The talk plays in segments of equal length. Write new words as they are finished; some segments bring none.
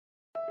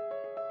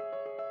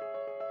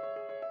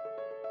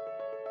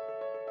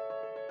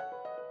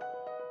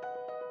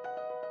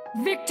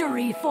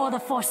Victory for the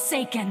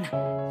Forsaken.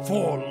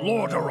 For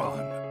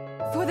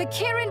Lordaeron. For the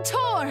Kirin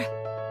Tor.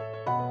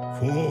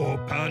 For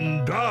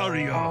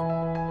Pandaria.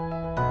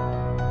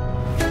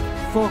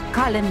 For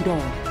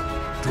Kalimdor.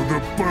 To the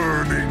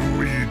Burning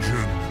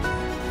Legion.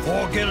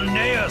 For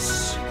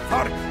Gilneas.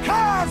 For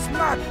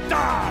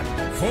Khaz-Magdar.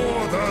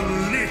 For the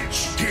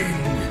Lich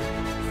King.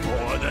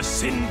 For the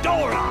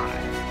Sin'dorei.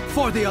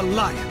 For the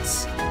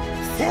Alliance.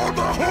 For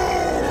the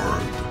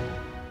Horde.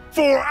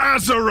 For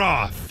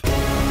Azeroth.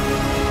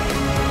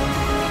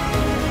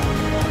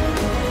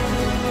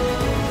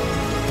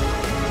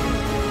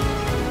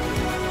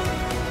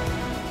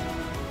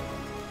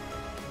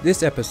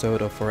 This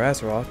episode of For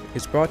Azeroth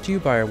is brought to you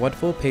by our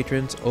wonderful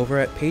patrons over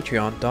at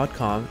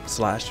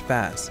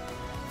patreon.com/Faz.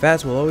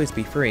 Faz will always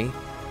be free,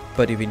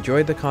 but if you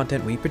enjoyed the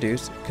content we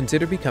produce,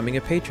 consider becoming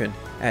a patron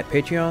at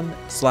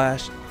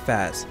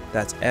patreon/Faz.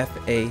 That's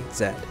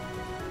F-A-Z.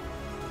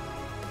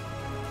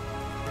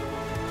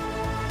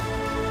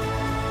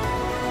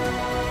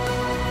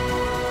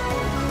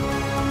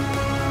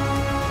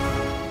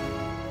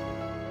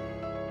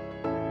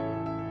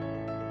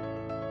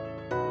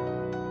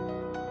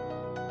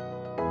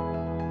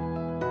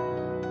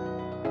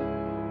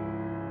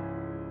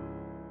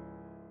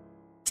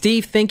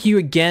 Steve, thank you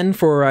again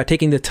for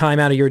taking the time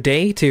out of your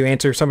day to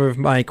answer some of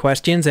my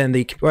questions and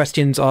the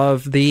questions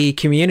of the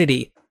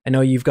community. I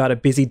know you've got a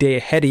busy day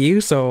ahead of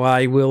you, so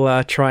I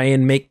will try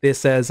and make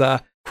this as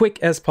quick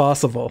as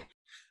possible.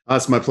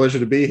 It's my pleasure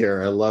to be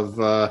here. I love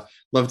to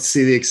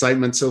see the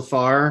excitement so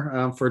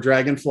far for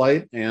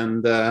Dragonflight,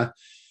 and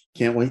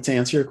can't wait to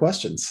answer your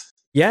questions.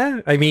 Yeah,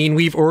 I mean,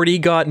 we've already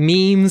got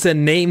memes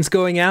and names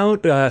going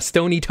out.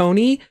 Stony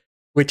Tony,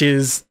 which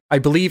is, I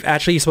believe,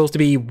 actually supposed to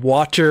be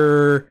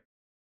Watcher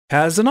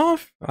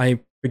Kazanov? I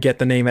forget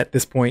the name at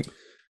this point.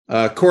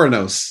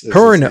 Koronos.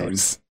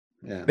 Koronos.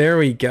 Yeah. There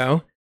we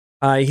go.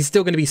 He's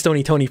still going to be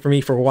Stony Tony for me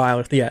for a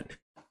while yet.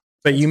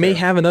 But you may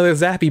have another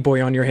Zappy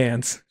boy on your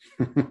hands.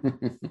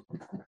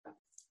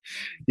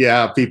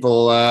 Yeah,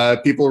 people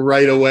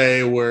right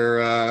away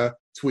were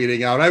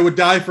tweeting out, "I would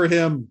die for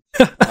him."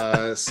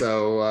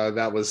 So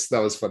that was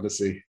fun to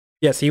see.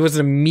 Yes, he was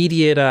an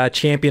immediate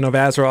champion of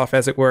Azeroth,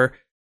 as it were.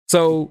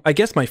 So I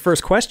guess my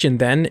first question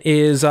then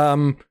is,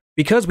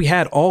 because we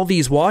had all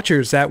these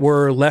Watchers that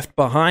were left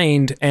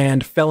behind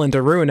and fell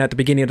into ruin at the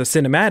beginning of the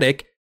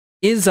cinematic,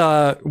 is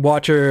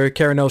Watcher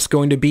Keranos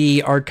going to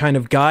be our kind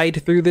of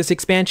guide through this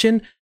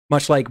expansion,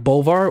 much like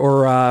Bolvar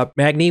or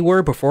Magni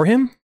were before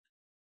him?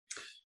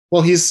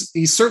 Well, he's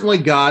certainly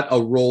got a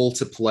role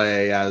to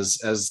play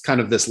as kind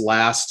of this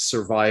last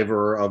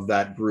survivor of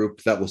that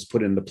group that was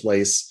put into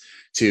place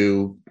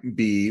to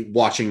be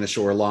watching the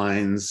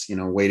shorelines,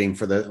 waiting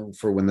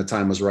for when the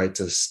time was right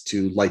to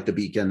light the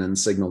beacon and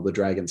signal the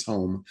dragons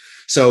home.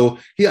 So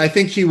I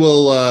think he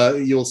will.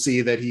 You'll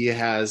see that he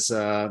has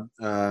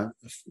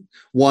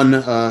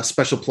one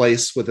special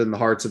place within the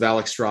hearts of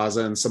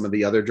Alexstrasza and some of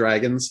the other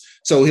dragons.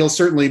 So he'll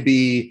certainly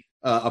be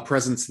a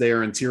presence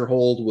there in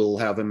Tierhold. We'll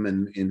have him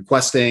in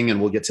questing,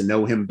 and we'll get to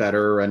know him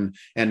better, and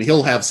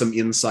he'll have some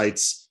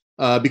insights.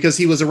 Because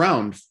he was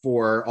around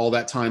for all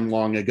that time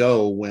long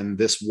ago when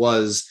this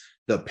was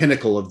the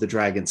pinnacle of the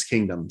Dragon's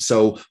Kingdom.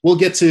 So we'll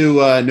get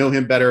to know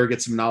him better,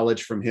 get some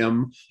knowledge from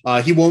him.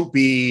 He won't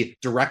be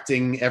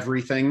directing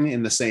everything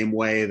in the same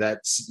way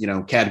that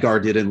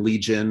Khadgar did in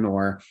Legion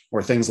or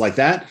things like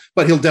that,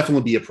 but he'll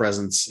definitely be a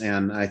presence,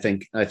 and I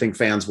think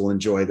fans will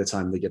enjoy the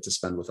time they get to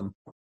spend with him.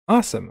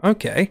 Awesome.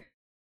 Okay.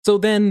 So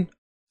then,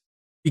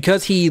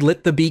 because he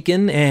lit the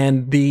beacon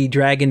and the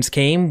dragons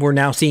came, we're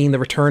now seeing the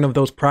return of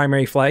those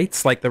primary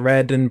flights, like the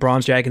red and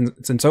bronze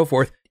dragons and so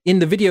forth. In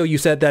the video, you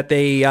said that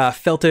they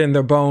felt it in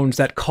their bones,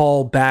 that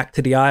call back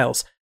to the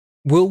Isles.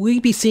 Will we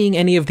be seeing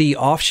any of the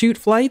offshoot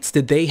flights?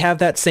 Did they have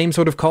that same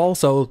sort of call?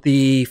 So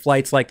the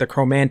flights like the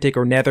Chromantic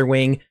or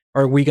Netherwing,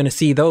 are we going to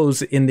see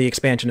those in the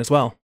expansion as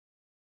well?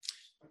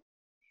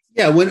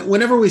 Yeah,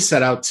 whenever we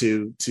set out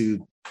to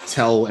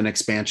tell an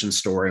expansion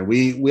story,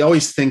 we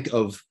always think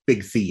of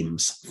big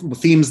themes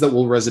that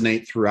will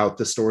resonate throughout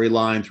the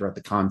storyline, throughout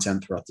the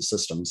content, throughout the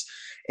systems.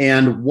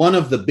 And one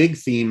of the big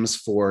themes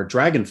for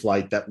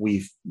Dragonflight that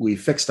we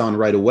fixed on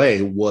right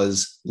away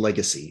was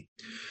legacy.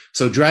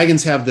 So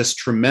dragons have this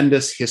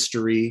tremendous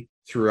history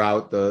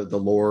throughout the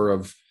lore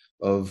of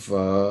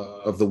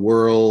the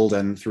world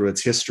and through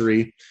its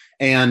history,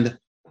 and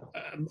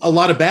a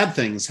lot of bad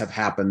things have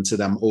happened to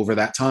them over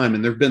that time,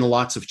 and there have been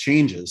lots of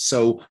changes.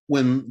 So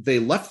when they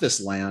left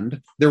this land,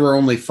 there were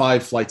only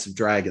 5 flights of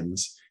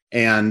dragons,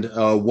 and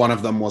one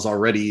of them was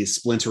already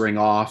splintering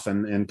off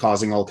and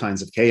causing all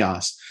kinds of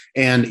chaos.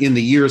 And in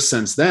the years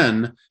since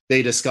then,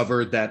 they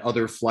discovered that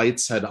other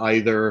flights had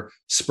either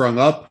sprung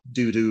up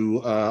due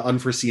to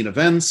unforeseen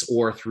events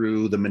or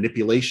through the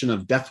manipulation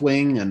of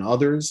Deathwing and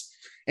others.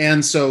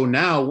 And so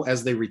now,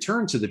 as they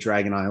return to the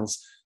Dragon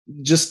Isles,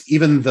 just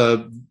even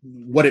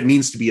what it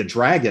means to be a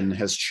dragon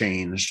has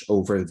changed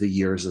over the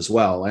years as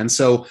well. And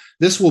so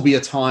this will be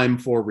a time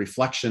for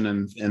reflection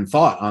and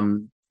thought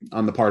on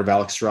the part of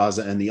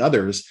Alexstrasza and the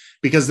others,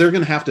 because they're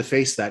going to have to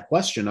face that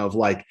question of,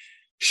 like,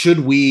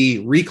 should we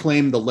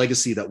reclaim the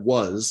legacy that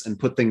was and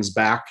put things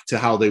back to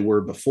how they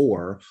were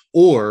before?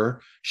 Or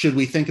should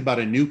we think about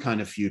a new kind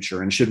of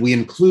future? And should we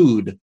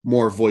include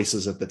more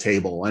voices at the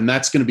table? And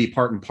that's going to be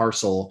part and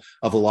parcel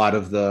of a lot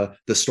of the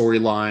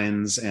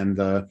storylines and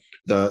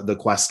the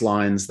quest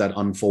lines that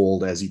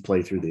unfold as you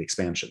play through the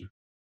expansion.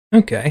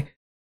 Okay.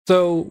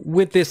 So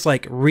with this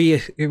like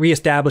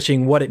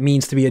reestablishing what it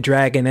means to be a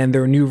dragon and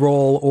their new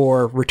role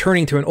or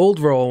returning to an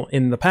old role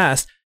in the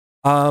past,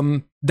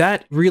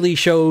 that really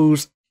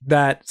shows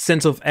that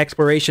sense of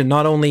exploration,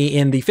 not only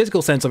in the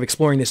physical sense of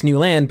exploring this new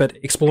land, but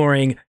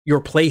exploring your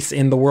place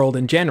in the world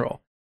in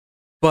general.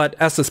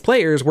 But us as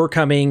players, we're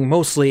coming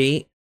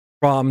mostly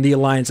from the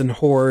Alliance and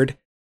Horde,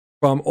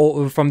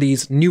 from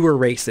these newer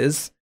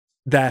races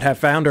that have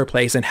found our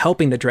place and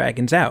helping the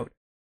dragons out.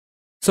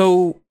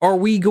 So are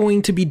we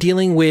going to be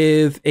dealing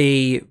with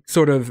a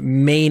sort of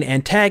main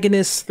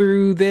antagonist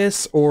through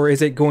this, or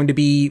is it going to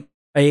be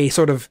a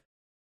sort of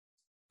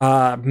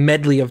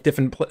medley of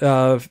different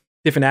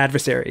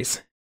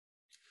adversaries?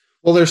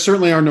 Well, there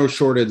certainly are no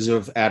shortage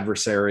of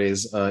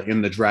adversaries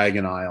in the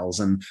Dragon Isles,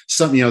 and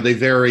some, they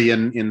vary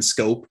in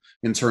scope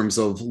in terms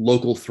of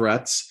local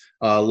threats,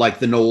 like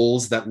the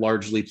Gnolls that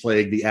largely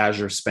plague the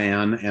Azure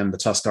Span and the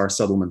Tuskarr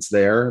settlements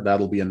there.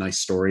 That'll be a nice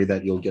story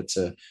that you'll get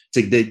to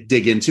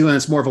dig into, and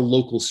it's more of a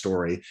local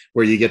story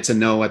where you get to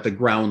know at the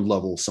ground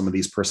level some of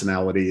these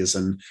personalities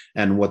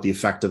and what the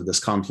effect of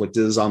this conflict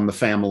is on the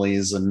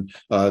families and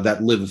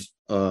that live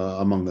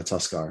among the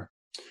Tuskarr.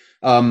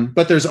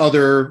 But there's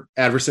other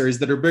adversaries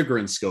that are bigger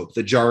in scope.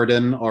 The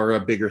Jarden are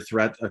a bigger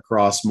threat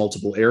across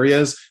multiple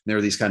areas. There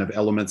are these kind of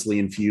elementally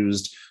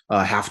infused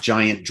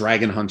half-giant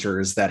dragon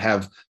hunters that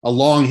have a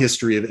long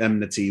history of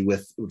enmity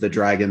with the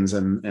dragons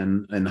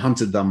and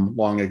hunted them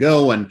long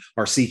ago and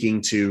are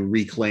seeking to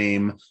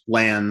reclaim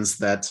lands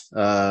that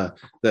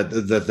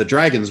the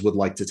dragons would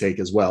like to take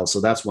as well.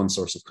 So that's one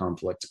source of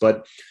conflict.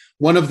 But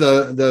one of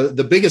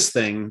the biggest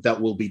thing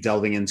that we'll be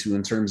delving into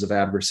in terms of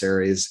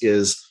adversaries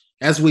is,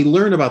 as we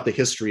learn about the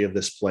history of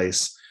this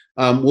place,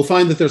 we'll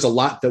find that there's a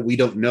lot that we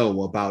don't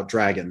know about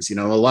dragons.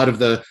 A lot of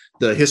the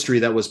history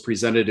that was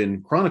presented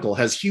in Chronicle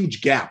has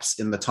huge gaps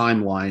in the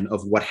timeline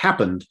of what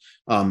happened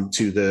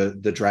to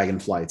the dragon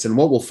flights. And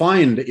what we'll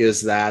find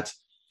is that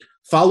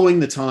following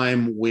the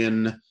time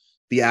when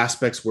the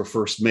aspects were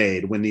first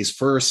made, when these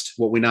first,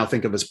 what we now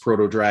think of as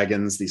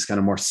proto-dragons, these kind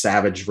of more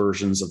savage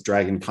versions of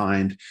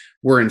dragonkind,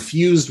 were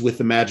infused with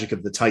the magic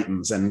of the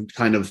Titans and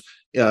kind of,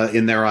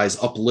 in their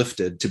eyes,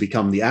 uplifted to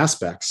become the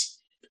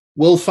aspects,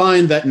 we'll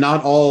find that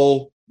not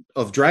all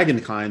of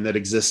dragonkind that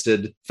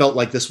existed felt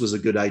like this was a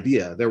good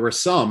idea. There were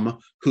some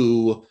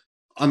who,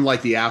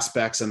 unlike the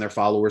aspects and their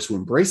followers who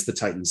embraced the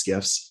Titans'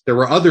 gifts, there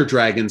were other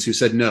dragons who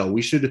said, no,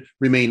 we should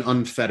remain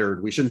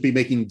unfettered. We shouldn't be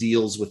making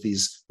deals with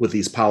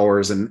these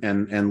powers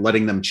and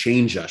letting them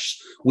change us.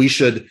 We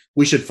should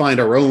find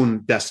our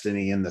own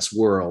destiny in this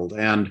world.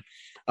 And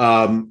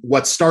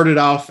what started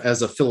off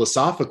as a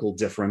philosophical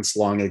difference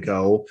long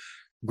ago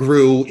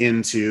grew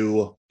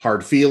into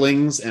hard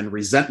feelings and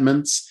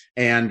resentments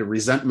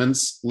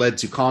led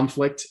to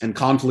conflict, and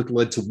conflict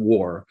led to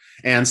war.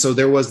 And so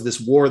there was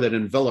this war that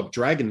enveloped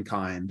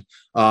dragonkind,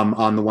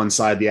 on the one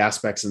side, the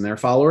aspects and their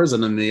followers,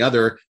 and on the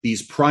other,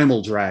 these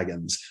primal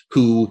dragons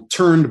who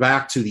turned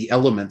back to the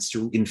elements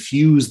to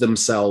infuse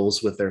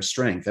themselves with their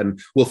strength.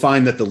 And we'll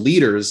find that the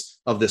leaders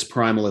of this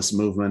primalist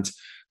movement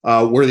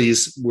were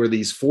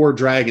these four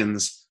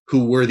dragons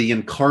who were the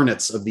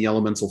incarnates of the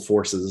elemental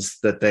forces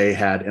that they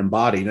had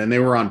embodied, and they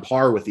were on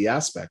par with the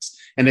aspects.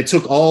 And it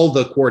took all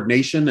the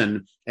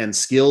coordination and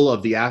skill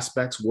of the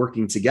aspects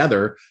working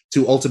together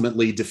to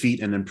ultimately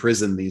defeat and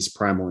imprison these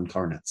primal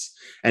incarnates.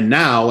 And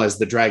now, as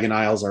the Dragon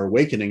Isles are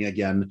awakening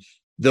again,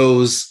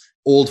 those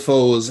old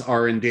foes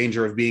are in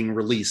danger of being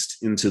released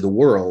into the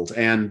world.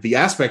 And the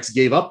aspects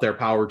gave up their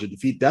power to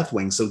defeat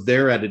Deathwing, so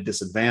they're at a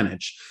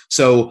disadvantage.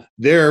 So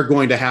they're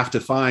going to have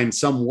to find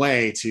some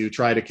way to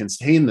try to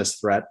contain this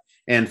threat,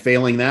 and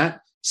failing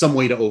that, some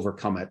way to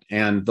overcome it.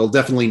 And they'll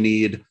definitely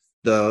need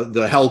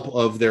the help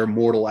of their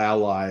mortal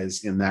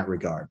allies in that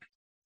regard.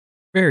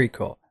 Very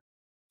cool.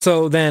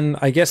 So then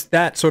I guess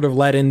that sort of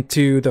led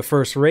into the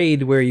first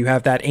raid, where you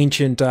have that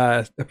ancient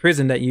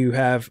prison that you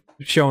have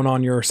shown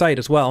on your site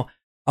as well.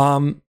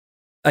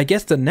 I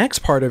guess the next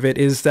part of it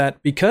is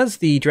that because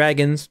the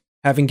dragons,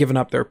 having given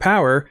up their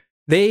power,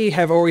 they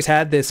have always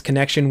had this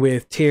connection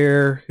with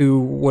Tyr, who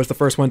was the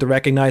first one to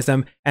recognize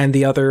them, and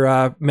the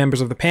other members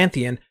of the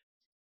Pantheon.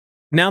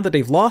 Now that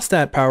they've lost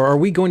that power, are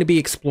we going to be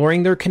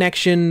exploring their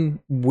connection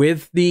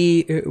with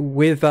the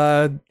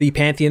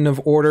Pantheon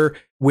of Order,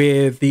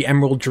 with the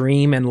Emerald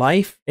Dream and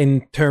Life,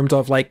 in terms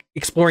of like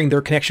exploring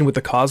their connection with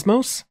the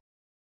cosmos?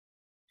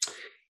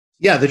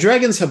 Yeah, the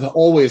dragons have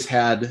always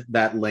had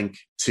that link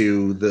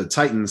to the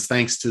Titans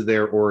thanks to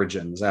their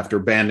origins. After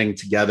banding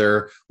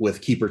together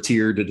with Keeper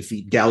Tyr to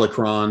defeat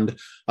Galakrond,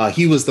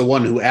 he was the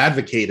one who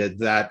advocated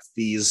that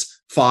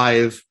these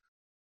 5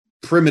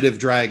 primitive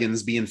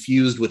dragons be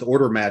infused with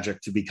order magic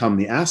to become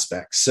the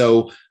aspects.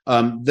 So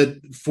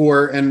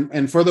for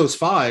those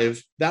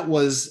 5, that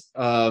was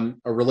a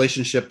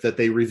relationship that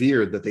they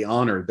revered, that they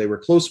honored. They were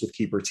close with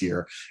Keeper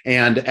Tyr,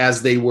 and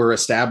as they were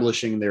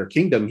establishing their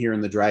kingdom here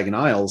in the Dragon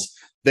Isles,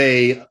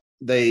 they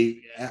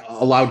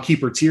allowed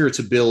Keeper Tyr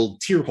to build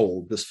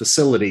Tyrhold, this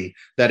facility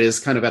that is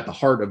kind of at the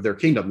heart of their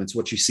kingdom. It's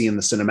what you see in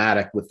the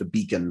cinematic with the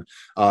beacon.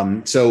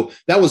 So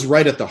that was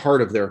right at the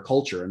heart of their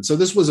culture. And so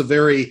this was a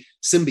very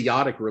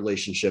symbiotic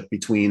relationship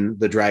between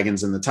the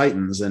dragons and the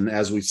Titans. And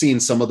as we've seen,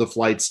 some of the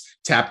flights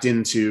tapped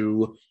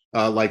into,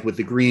 like with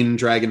the green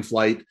dragon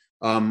flight,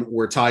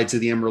 were tied to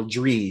the Emerald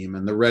Dream,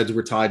 and the reds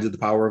were tied to the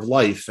Power of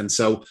Life. And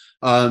so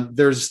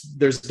there's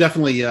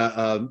definitely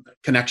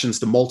connections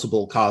to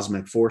multiple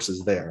cosmic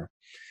forces there.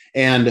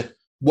 And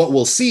what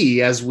we'll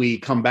see as we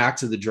come back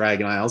to the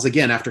Dragon Isles,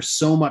 again, after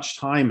so much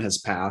time has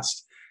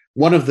passed,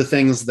 one of the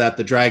things that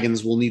the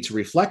dragons will need to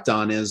reflect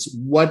on is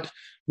what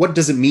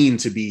does it mean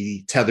to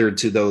be tethered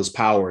to those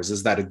powers?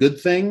 Is that a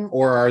good thing,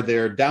 or are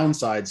there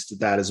downsides to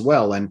that as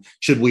well? And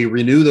should we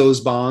renew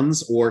those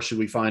bonds, or should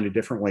we find a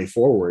different way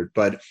forward?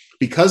 But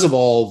because of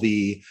all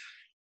the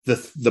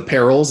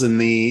perils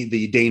and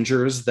the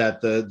dangers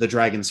that the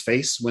dragons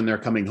face when they're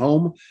coming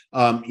home,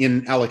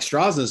 in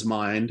Alexstrasza's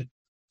mind,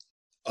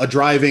 a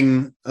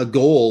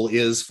goal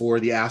is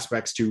for the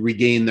aspects to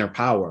regain their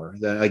power.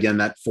 Again,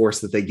 that force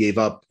that they gave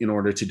up in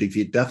order to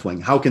defeat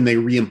Deathwing. How can they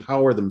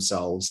re-empower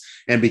themselves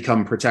and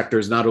become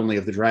protectors not only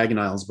of the Dragon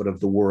Isles, but of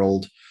the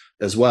world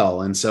as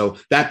well? And so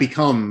that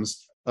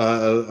becomes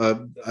a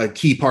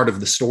key part of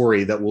the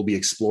story that we'll be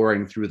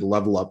exploring through the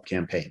Level Up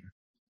campaign.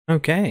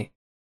 Okay.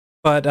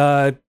 But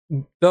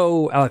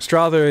though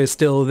Alexstrasza is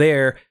still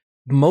there,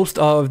 most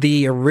of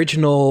the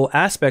original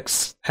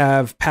aspects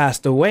have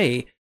passed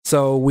away.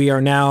 So we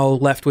are now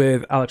left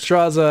with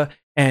Alexstrasza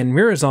and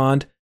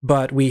Murozond,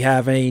 but we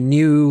have a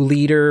new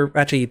leader.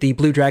 Actually, the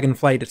Blue Dragon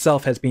Flight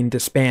itself has been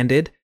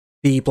disbanded.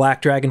 The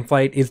Black Dragon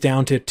Flight is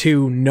down to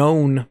 2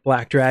 known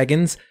Black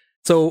Dragons.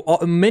 So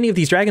many of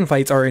these dragon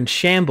flights are in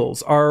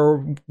shambles.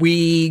 Are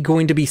we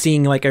going to be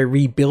seeing like a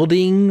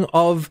rebuilding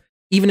of,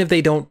 even if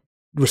they don't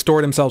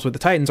restore themselves with the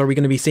Titans, are we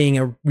going to be seeing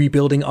a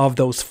rebuilding of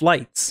those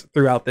flights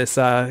throughout this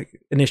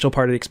initial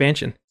part of the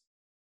expansion?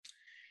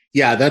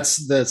 Yeah,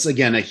 that's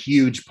again a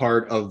huge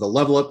part of the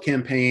Level Up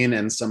campaign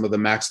and some of the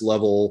max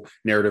level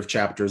narrative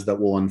chapters that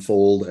will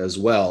unfold as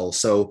well.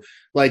 So,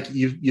 like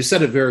you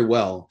said it very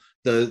well,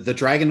 the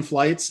dragon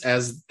flights,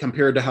 as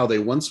compared to how they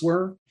once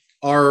were,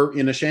 are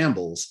in a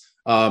shambles.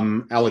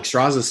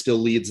 Alexstrasza still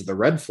leads the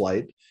red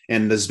flight,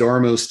 and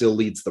Nozdormu still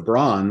leads the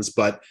bronze,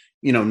 but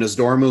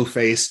Nozdormu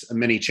faced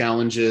many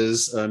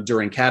challenges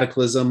during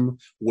Cataclysm,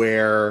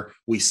 where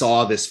we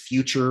saw this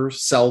future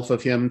self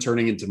of him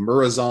turning into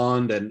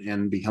Murozond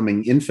and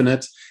becoming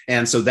infinite.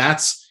 And so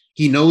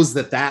he knows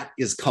that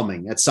is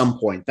coming at some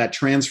point, that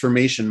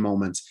transformation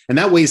moment. And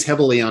that weighs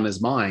heavily on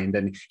his mind.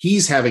 And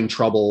he's having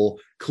trouble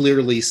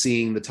clearly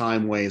seeing the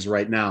time ways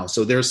right now.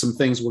 So there's some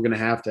things we're going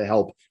to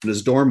help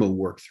Nozdormu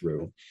work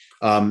through.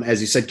 As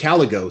you said,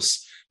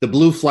 Kalecgos, the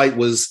blue flight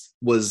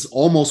was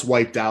almost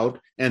wiped out,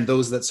 and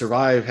those that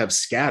survive have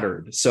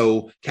scattered.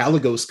 So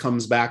Kalecgos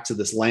comes back to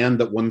this land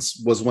that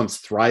was once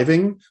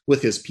thriving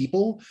with his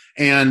people,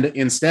 and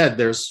instead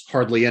there's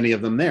hardly any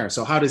of them there.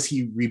 So how does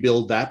he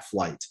rebuild that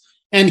flight?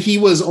 And he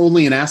was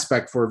only an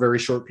aspect for a very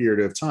short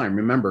period of time.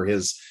 Remember,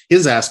 his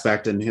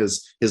aspect and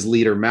his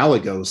leader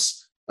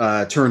Malygos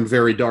turned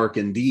very dark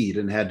indeed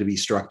and had to be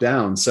struck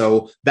down.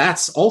 So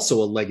that's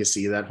also a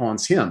legacy that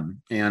haunts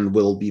him and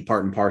will be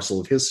part and parcel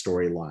of his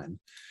storyline.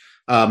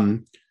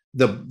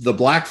 The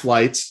black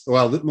flights,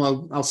 I'll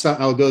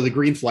go to the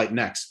green flight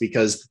next,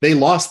 because they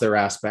lost their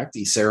aspect,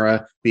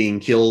 Ysera being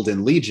killed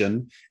in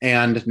Legion,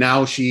 and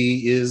now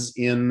she is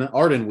in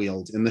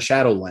Ardenweald in the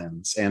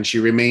Shadowlands, and she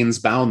remains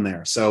bound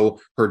there. So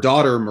her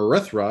daughter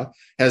Marithra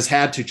has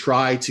had to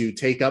try to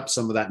take up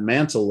some of that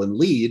mantle and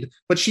lead,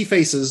 but she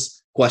faces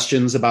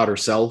questions about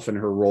herself and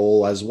her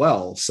role as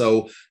well.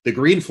 So the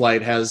green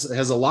flight has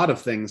a lot of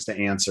things to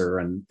answer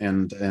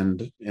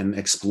and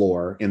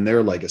explore in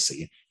their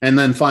legacy. And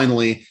then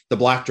finally, the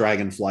black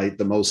dragon flight,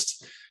 the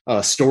most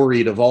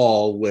storied of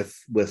all, with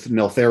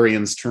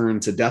Neltharion's turn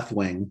to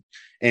Deathwing.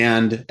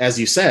 And as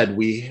you said,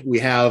 we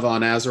have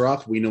on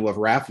Azeroth, we know of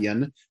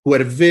Rathian, who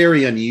had a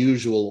very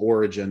unusual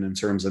origin in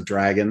terms of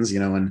dragons,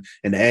 an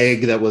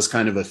egg that was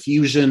kind of a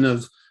fusion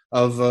of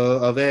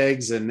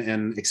eggs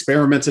and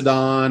experimented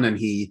on, and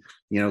he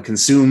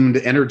consumed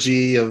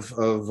energy of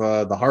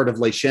the heart of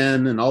Lei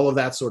Shen and all of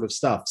that sort of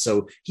stuff.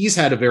 So he's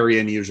had a very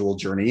unusual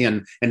journey,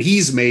 and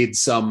he's made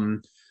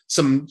some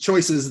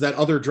choices that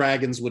other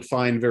dragons would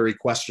find very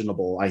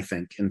questionable, I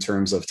think, in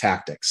terms of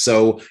tactics.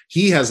 So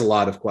he has a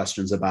lot of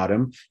questions about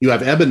him. You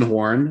have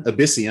Ebonhorn,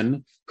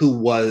 Abyssian, who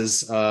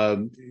was,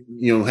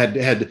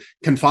 had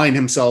confined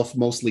himself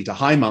mostly to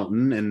High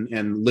Mountain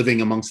and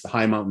living amongst the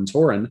High Mountain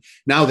Tauren.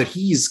 Now that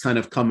he's kind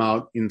of come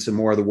out into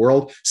more of the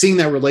world, seeing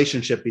that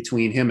relationship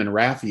between him and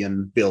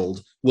Rathian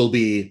build will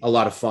be a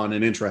lot of fun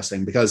and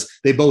interesting because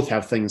they both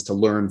have things to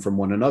learn from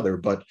one another.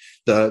 But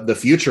the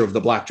future of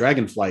the Black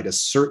Dragonflight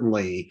is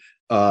certainly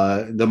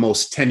the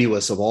most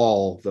tenuous of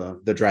all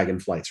the dragon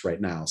flights right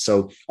now.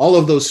 So all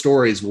of those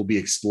stories will be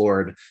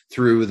explored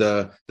through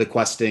the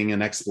questing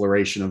and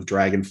exploration of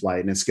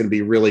Dragonflight. And it's going to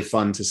be really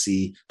fun to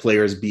see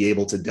players be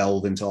able to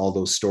delve into all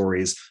those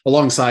stories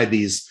alongside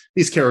these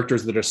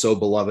characters that are so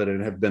beloved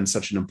and have been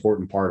such an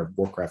important part of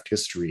Warcraft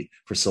history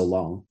for so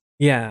long.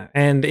 Yeah,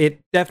 and it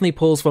definitely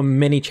pulls from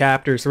many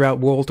chapters throughout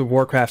World of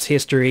Warcraft's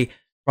history,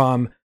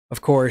 from,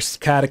 of course,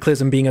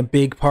 Cataclysm being a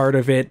big part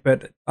of it,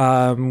 but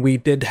we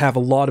did have a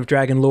lot of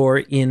dragon lore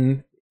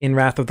in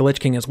Wrath of the Lich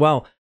King as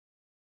well.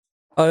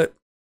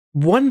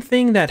 One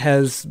thing that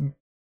has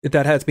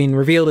been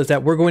revealed is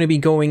that we're going to be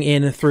going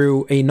in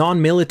through a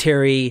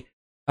non-military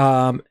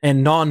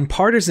and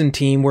non-partisan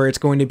team, where it's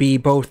going to be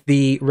both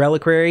the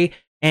Reliquary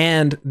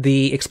and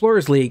the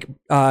Explorers League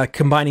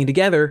combining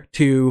together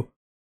to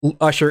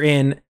usher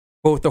in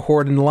both the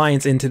Horde and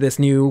Alliance into this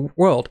new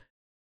world.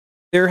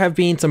 There have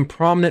been some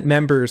prominent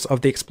members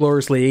of the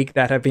Explorers League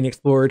that have been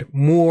explored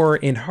more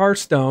in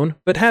Hearthstone,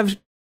 but have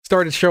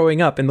started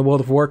showing up in the World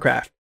of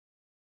Warcraft.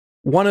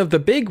 One of the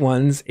big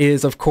ones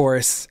is, of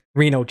course,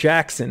 Reno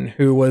Jackson,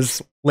 who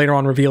was later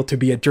on revealed to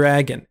be a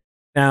dragon.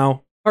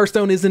 Now,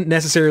 Hearthstone isn't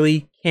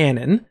necessarily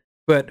canon,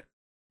 but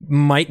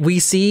might we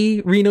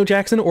see Reno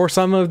Jackson or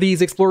some of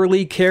these Explorer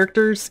League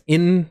characters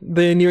in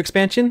the new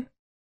expansion?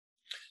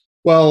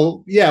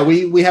 Well, yeah,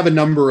 we have a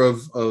number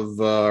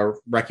of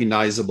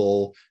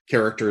recognizable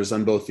characters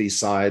on both these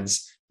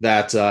sides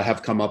that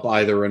have come up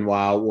either in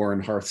WoW or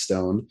in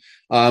Hearthstone.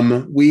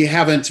 We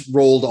haven't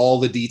rolled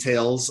all the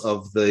details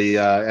of the,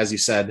 as you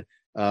said,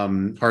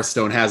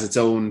 Hearthstone has its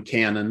own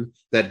canon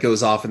that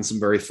goes off in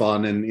some very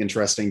fun and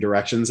interesting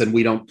directions, and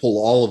we don't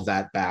pull all of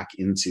that back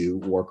into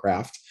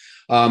Warcraft.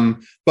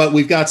 But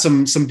we've got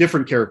some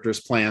different characters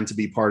planned to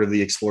be part of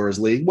the Explorers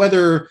League.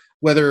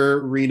 Whether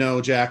Reno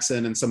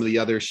Jackson and some of the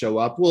others show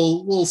up,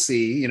 we'll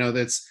see. You know,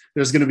 there's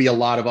going to be a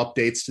lot of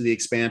updates to the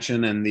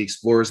expansion and the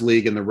Explorers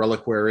League and the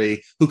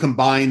Reliquary, who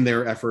combine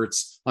their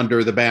efforts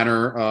under the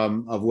banner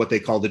of what they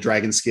call the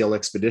Dragon Scale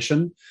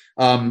Expedition.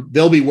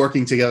 They'll be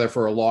working together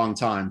for a long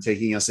time,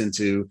 taking us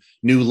into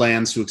new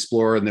lands to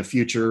explore in the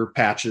future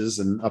patches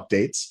and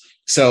updates.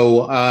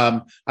 So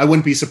I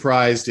wouldn't be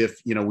surprised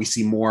if, we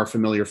see more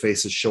familiar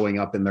faces showing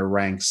up in their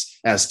ranks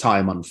as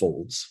time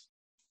unfolds.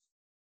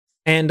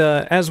 And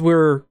as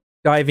we're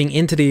diving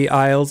into the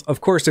Isles,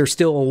 of course, there's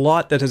still a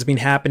lot that has been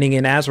happening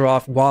in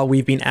Azeroth while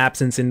we've been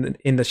absent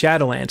in the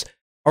Shadowlands.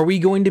 Are we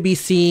going to be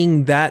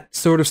seeing that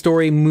sort of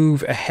story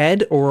move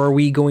ahead, or are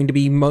we going to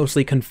be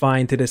mostly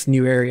confined to this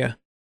new area?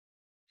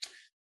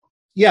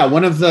 Yeah,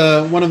 one of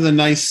the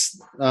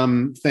nice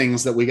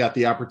things that we got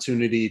the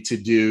opportunity to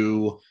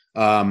do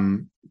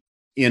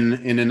in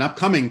an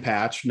upcoming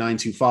patch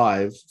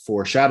 925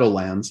 for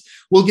Shadowlands,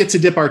 we'll get to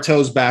dip our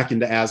toes back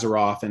into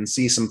Azeroth and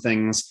see some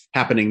things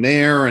happening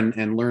there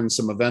and learn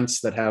some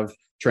events that have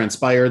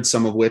transpired,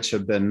 some of which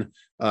have been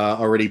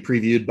already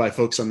previewed by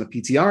folks on the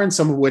PTR and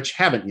some of which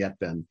haven't yet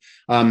been.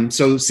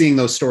 So seeing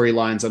those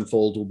storylines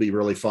unfold will be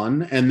really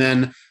fun. And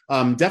then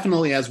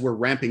definitely as we're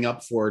ramping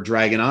up for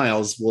Dragon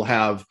Isles, we'll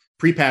have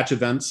pre-patch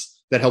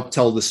events that help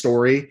tell the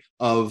story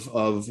of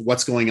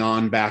what's going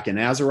on back in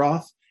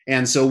Azeroth.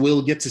 And so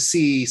we'll get to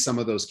see some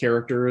of those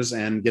characters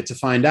and get to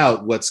find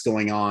out what's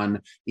going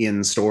on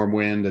in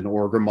Stormwind and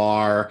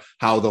Orgrimmar,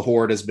 how the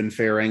Horde has been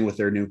faring with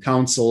their new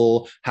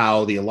council,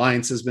 how the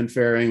Alliance has been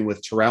faring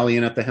with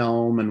Turalyon at the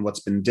helm, and what's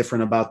been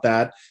different about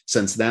that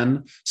since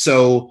then.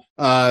 So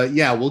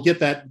we'll get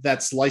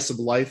that slice of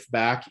life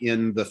back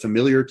in the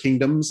familiar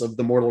kingdoms of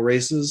the mortal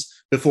races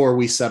before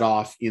we set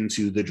off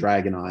into the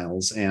Dragon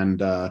Isles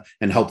and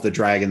help the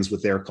dragons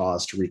with their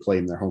cause to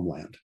reclaim their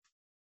homeland.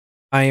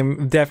 I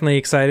am definitely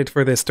excited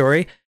for this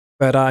story,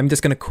 but I'm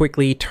just going to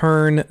quickly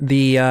turn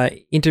the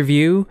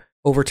interview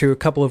over to a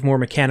couple of more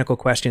mechanical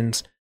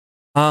questions.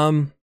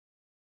 Part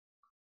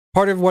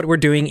of what we're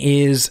doing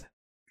is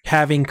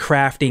having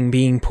crafting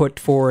being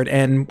put forward,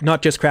 and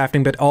not just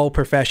crafting, but all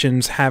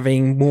professions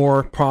having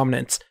more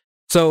prominence.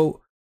 So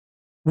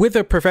with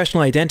a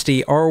professional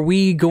identity, are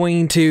we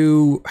going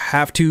to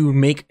have to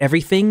make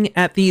everything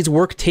at these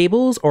work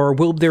tables, or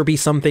will there be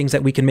some things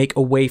that we can make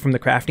away from the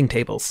crafting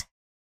tables?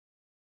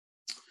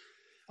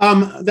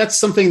 That's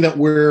something that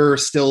we're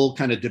still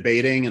kind of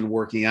debating and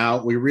working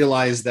out. We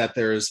realize that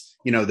there's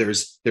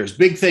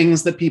big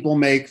things that people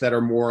make that are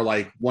more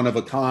like one of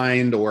a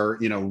kind or,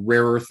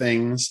 rarer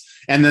things.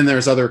 And then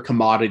there's other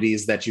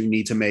commodities that you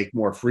need to make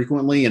more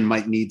frequently and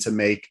might need to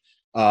make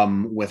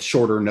with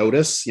shorter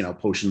notice,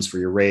 potions for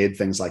your raid,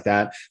 things like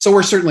that. So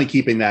we're certainly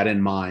keeping that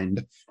in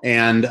mind.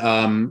 And,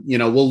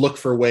 we'll look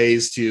for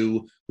ways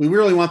we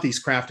really want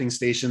these crafting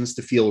stations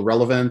to feel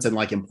relevant and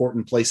like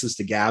important places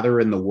to gather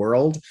in the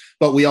world,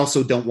 but we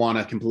also don't want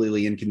to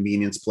completely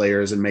inconvenience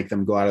players and make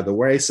them go out of the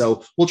way.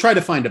 So we'll try to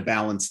find a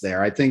balance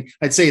there. I'd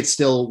say it's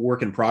still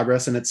work in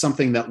progress, and it's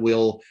something that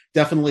we'll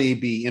definitely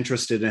be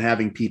interested in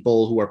having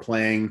people who are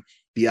playing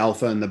the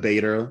alpha and the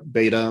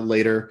beta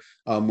later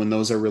when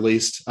those are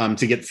released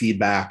to get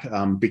feedback,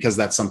 because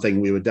that's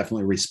something we would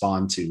definitely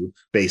respond to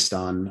based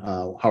on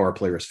how our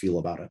players feel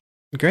about it.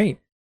 Great.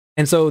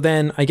 And so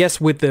then I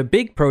guess with the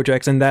big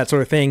projects and that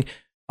sort of thing,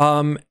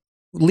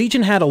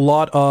 Legion had a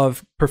lot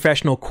of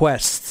professional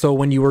quests. So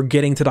when you were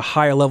getting to the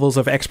higher levels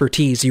of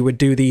expertise, you would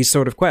do these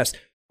sort of quests.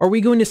 Are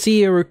we going to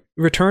see a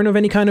return of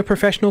any kind of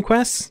professional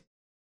quests?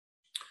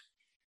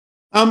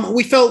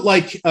 We felt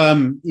like,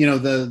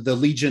 the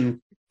Legion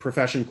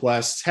profession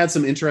quests had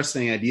some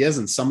interesting ideas,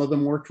 and some of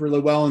them worked really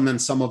well, and then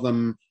some of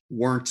them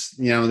weren't,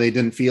 they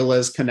didn't feel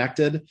as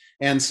connected.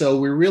 And so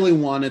we really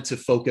wanted to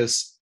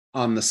focus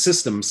on the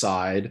system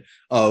side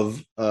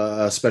of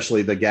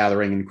especially the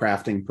gathering and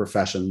crafting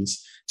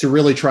professions, to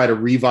really try to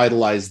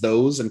revitalize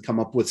those and come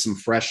up with some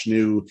fresh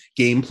new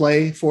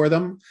gameplay for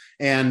them,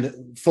 and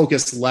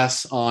focus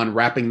less on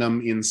wrapping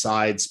them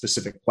inside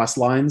specific quest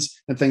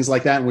lines and things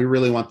like that. And we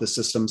really want the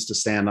systems to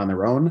stand on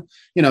their own.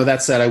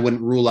 That said, I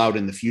wouldn't rule out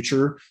in the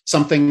future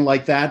something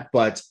like that,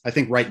 but I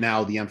think right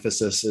now the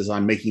emphasis is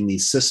on making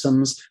these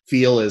systems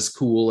feel as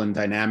cool and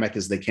dynamic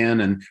as they can,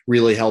 and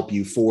really help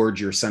you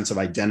forge your sense of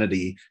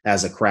identity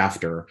as a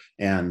crafter.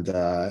 And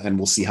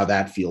we'll see how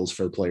that feels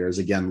for the players,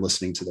 again,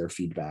 listening to their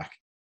feedback.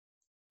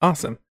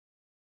 Awesome.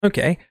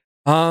 Okay.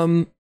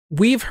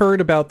 We've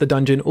heard about the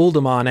dungeon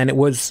Uldaman, and it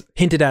was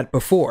hinted at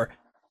before.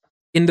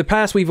 In the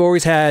past, we've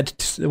always had,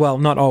 well,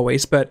 not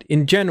always, but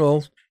in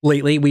general,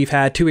 lately, we've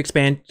had two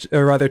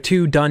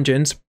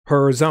dungeons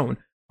per zone.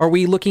 Are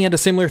we looking at a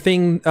similar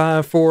thing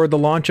for the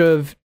launch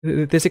of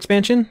this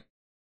expansion?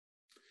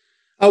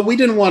 We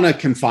didn't want to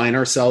confine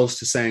ourselves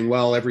to saying,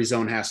 well, every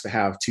zone has to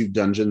have 2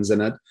 dungeons in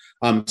it.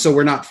 So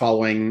we're not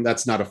following,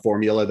 that's not a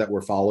formula that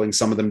we're following.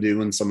 Some of them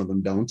do and some of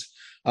them don't.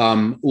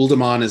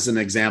 Uldaman is an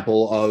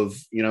example of,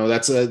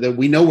 that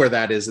we know where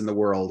that is in the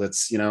world.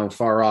 It's,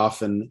 far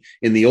off and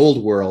in the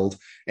old world.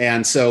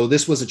 And so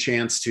this was a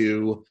chance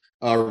to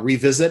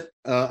revisit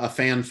a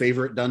fan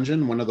favorite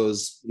dungeon, one of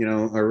those,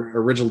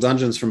 original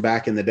dungeons from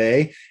back in the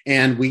day.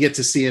 And we get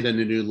to see it in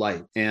a new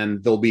light.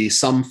 And there'll be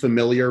some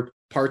familiar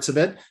parts of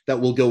it that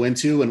we'll go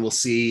into, and we'll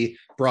see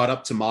brought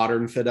up to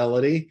modern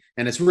fidelity.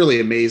 And it's really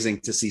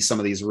amazing to see some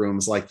of these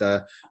rooms, like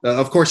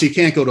of course, you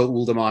can't go to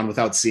Uldaman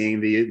without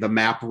seeing the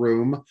map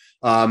room.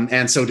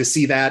 And so to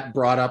see that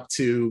brought up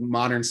to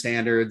modern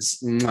standards,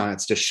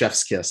 it's just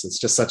chef's kiss. It's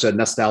just such a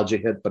nostalgia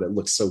hit, but it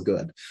looks so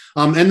good.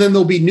 And then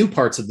there'll be new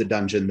parts of the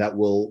dungeon that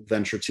we'll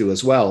venture to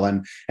as well.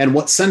 And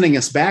what's sending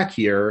us back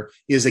here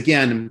is,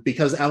 again,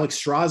 because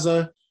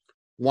Alexstrasza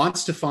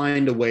wants to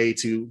find a way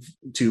to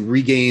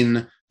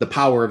regain the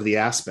power of the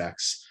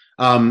aspects.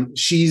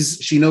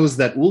 She knows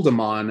that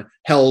Uldaman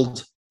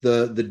held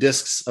the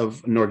discs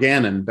of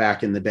Norgannon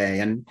back in the day.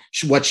 And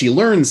what she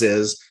learns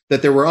is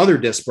that there were other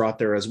discs brought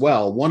there as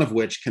well, one of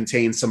which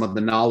contains some of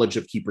the knowledge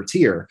of Keeper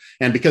Tyr.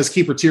 And because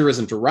Keeper Tyr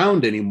isn't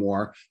around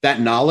anymore,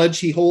 that knowledge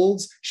he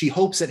holds, she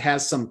hopes it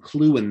has some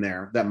clue in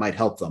there that might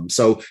help them.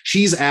 So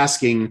she's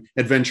asking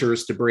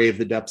adventurers to brave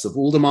the depths of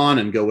Uldaman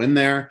and go in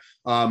there.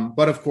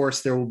 But of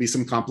course, there will be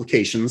some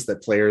complications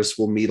that players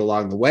will meet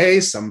along the way,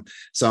 some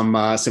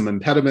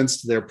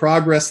impediments to their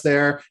progress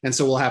there. And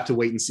so we'll have to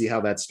wait and see how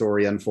that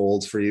story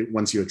unfolds for you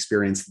once you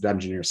experience the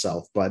dungeon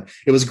yourself. But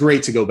it was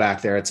great to go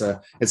back there. It's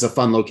a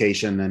fun location.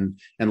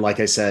 And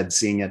like I said,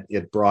 seeing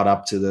it brought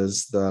up to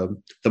the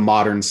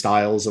modern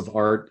styles of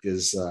art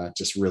is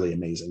just really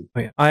amazing.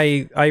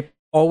 I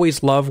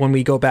always love when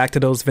we go back to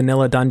those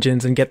vanilla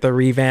dungeons and get the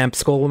revamp.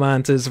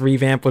 Skullmance's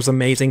revamp was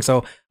amazing.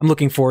 So I'm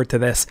looking forward to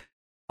this.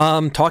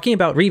 Talking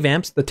about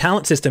revamps, the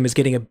talent system is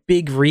getting a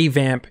big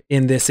revamp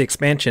in this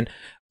expansion.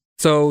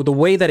 So the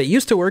way that it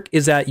used to work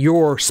is that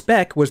your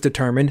spec was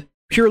determined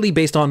purely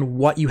based on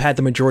what you had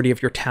the majority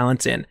of your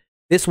talents in.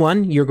 This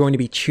one, you're going to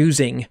be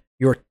choosing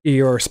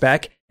your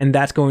spec, and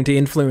that's going to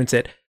influence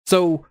it.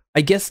 So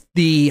I guess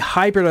the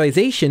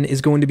hybridization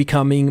is going to be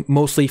coming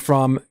mostly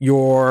from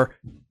your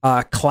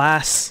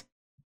class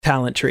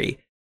talent tree.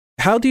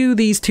 How do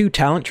these two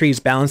talent trees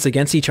balance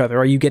against each other?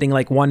 Are you getting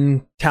like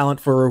one talent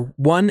for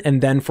one and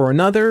then for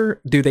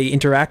another? Do they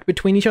interact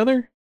between each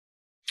other?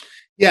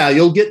 Yeah,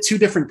 you'll get 2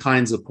 different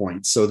kinds of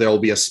points. So there'll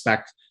be a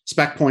spec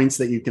points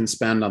that you can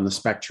spend on the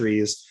spec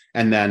trees,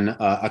 and then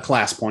a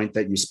class point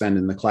that you spend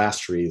in the class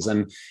trees.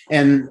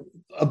 And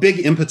a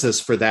big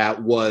impetus for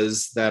that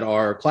was that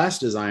our class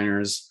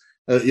designers,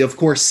 of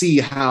course, see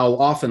how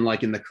often,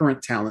 like in the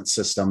current talent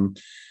system,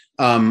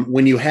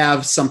 when you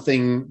have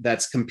something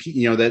that's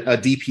that a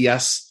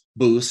DPS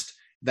boost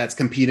that's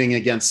competing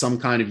against some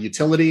kind of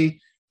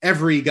utility,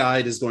 every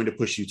guide is going to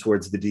push you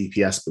towards the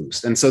DPS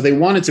boost. And so they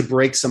wanted to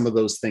break some of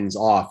those things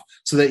off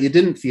so that you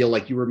didn't feel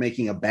like you were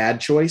making a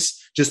bad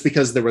choice just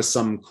because there was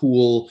some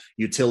cool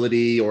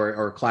utility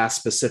or class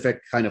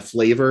specific kind of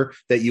flavor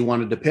that you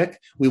wanted to pick.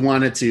 We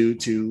wanted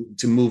to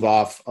move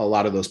off a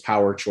lot of those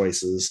power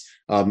choices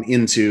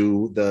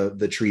into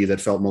the tree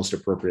that felt most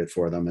appropriate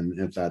for them and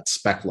at that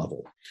spec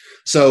level.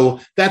 So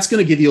that's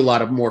going to give you a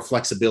lot of more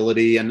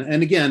flexibility.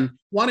 And again,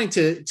 wanting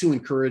to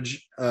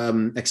encourage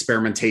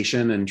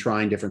experimentation and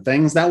trying different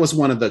things. That was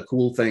one of the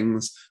cool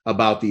things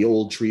about the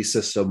old tree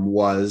system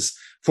was,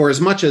 for as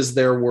much as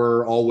there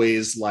were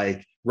always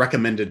like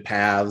recommended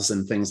paths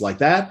and things like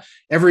that,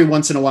 every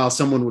once in a while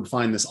someone would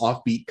find this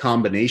offbeat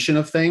combination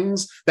of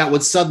things that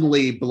would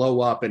suddenly blow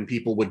up and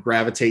people would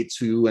gravitate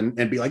to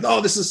and be like, oh,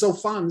 this is so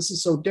fun, this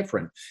is so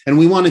different. And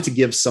we wanted to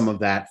give some of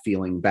that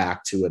feeling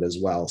back to it as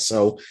well.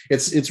 So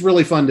it's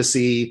really fun to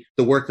see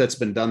the work that's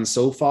been done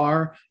so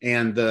far,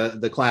 and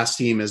the class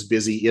team is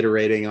busy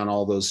iterating on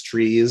all those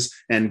trees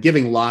and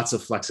giving lots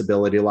of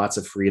flexibility, lots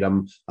of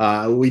freedom.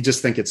 We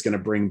just think it's going to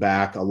bring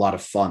back a lot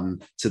of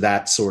fun to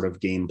that sort of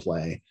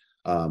gameplay.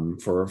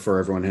 For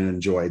everyone who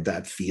enjoyed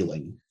that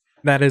feeling.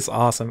 That is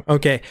awesome.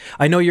 Okay,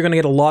 I know you're going to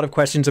get a lot of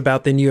questions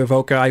about the new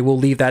Evoker. I will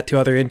leave that to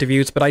other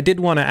interviews, but I did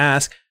want to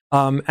ask,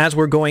 as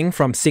we're going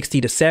from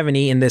 60 to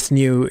 70 in this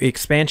new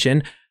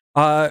expansion,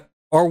 are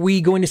we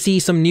going to see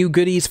some new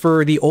goodies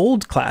for the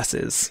old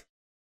classes?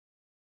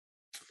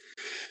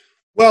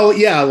 Well,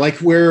 yeah, like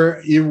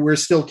we're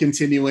still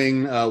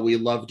continuing. We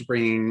loved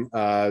bringing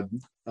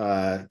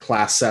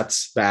class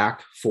sets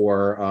back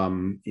for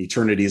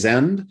Eternity's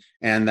End,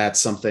 and that's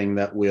something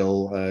that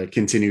we'll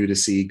continue to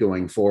see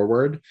going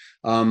forward.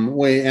 And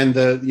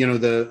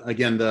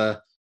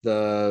the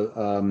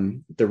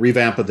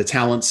revamp of the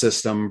talent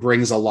system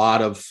brings a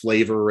lot of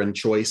flavor and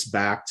choice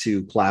back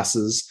to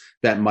classes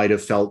that might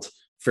have felt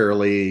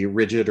fairly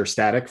rigid or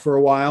static for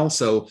a while.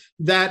 So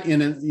that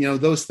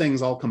those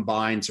things all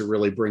combine to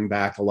really bring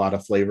back a lot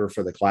of flavor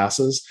for the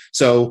classes.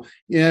 So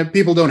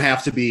people don't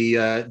have to be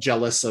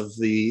jealous of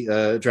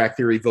the Drac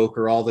Theory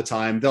Evoker all the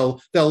time. They'll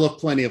look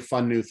plenty of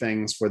fun new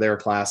things for their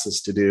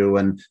classes to do,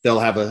 and they'll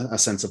have a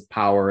sense of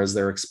power as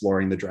they're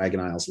exploring the Dragon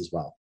Isles as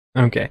well.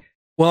 Okay.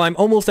 Well, I'm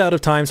almost out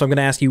of time, so I'm going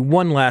to ask you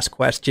one last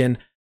question.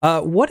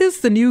 What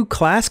is the new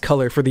class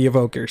color for the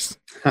Evokers?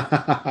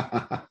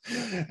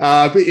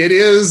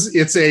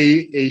 It's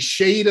a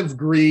shade of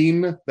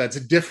green that's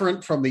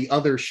different from the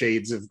other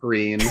shades of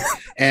green.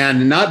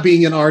 And not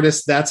being an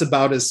artist, that's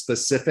about as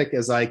specific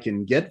as I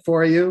can get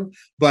for you.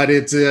 But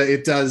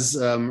it does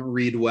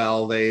read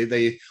well.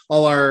 They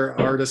all our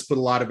artists put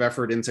a lot of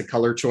effort into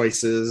color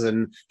choices,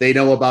 and they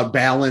know about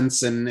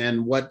balance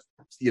and what,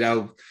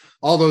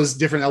 all those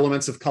different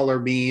elements of color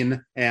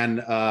mean, and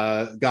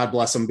God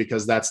bless them,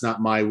 because that's not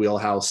my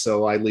wheelhouse,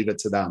 so I leave it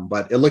to them.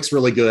 But it looks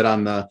really good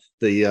on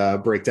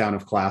the breakdown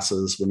of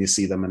classes when you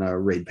see them in a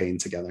raid pane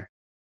together.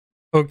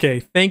 Okay,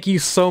 thank you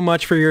so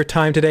much for your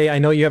time today. I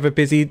know you have a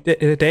busy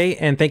day,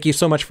 and thank you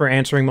so much for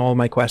answering all of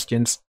my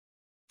questions.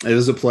 It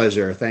was a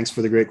pleasure. Thanks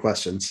for the great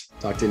questions.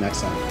 Talk to you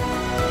next time.